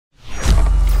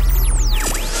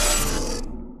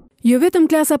Jo vetëm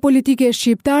klasa politike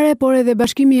shqiptare, por edhe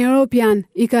Bashkimi Europian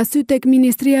i ka sy tek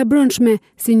Ministria Brendshme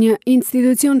si një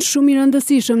institucion shumë i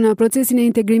rëndësishëm në procesin e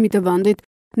integrimit të vendit.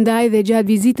 Ndaj dhe gjatë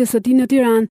vizitës së tij në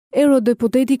Tiranë,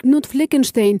 eurodeputeti Knut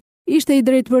Fleckenstein ishte i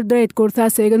drejtpërdrejtë kur tha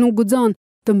se nuk guxon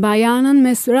të mbajë anën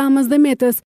mes Ramës dhe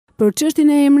Metës për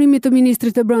çështjen e emërimit të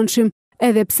ministrit të Brendshëm,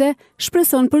 edhe pse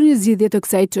shpreson për një zgjidhje të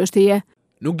kësaj çështjeje.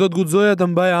 Nuk do të guxoja të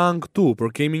mbaja anë këtu,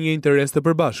 por kemi një interes të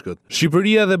përbashkët.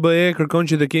 Shqipëria dhe BE kërkon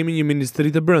që të kemi një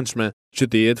ministri të brendshme, që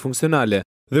të jetë funksionale.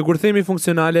 Dhe kur themi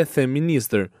funksionale, them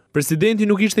ministër. Presidenti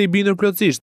nuk ishte i bindur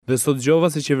plotësisht, dhe sot dëgjova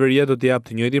se qeveria do të japë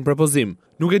të njëjtin propozim.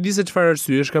 Nuk e di se çfarë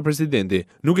arsyesh ka presidenti.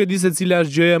 Nuk e di se cila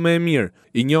është gjëja më e mirë.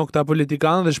 I njoh këta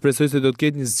politikanë dhe shpresoj se do të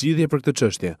ketë një zgjidhje për këtë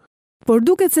çështje. Por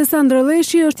duket se Sandër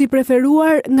Lleshaj është i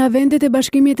preferuar nga vendet e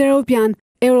Bashkimit Europian.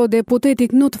 Eurodeputeti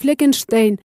Knut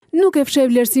Fleckenstein nuk e fsheh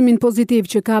vlerësimin pozitiv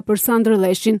që ka për Sandër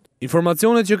Lleshajin.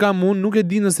 Informacionet që kam unë nuk e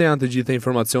di nëse janë të gjitha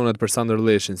informacionet për Sandër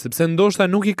Lleshajin, sepse ndoshta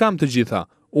nuk i kam të gjitha.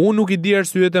 Unë nuk i di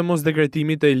arsyet e mos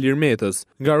dekretimit të Ilir Metës.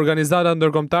 Nga organizata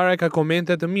ndërkombëtare ka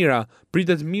komente të mira,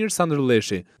 pritet mirë Sandër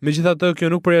Lleshaj. Megjithatë,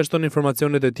 kjo nuk përjashton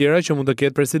informacionet e tjera që mund të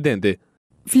ketë presidenti.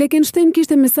 Fleckenstein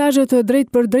kishte mesazhe të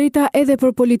drejtpërdrejta edhe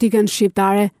për politikën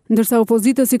shqiptare, ndërsa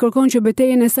opozitës i kërkon që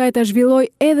betejën e saj ta zhvillojë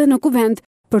edhe në kuvent.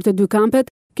 Për të dy kampet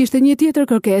kishte një tjetër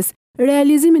kërkesë,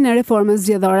 realizimin e reformës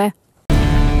zgjedhore.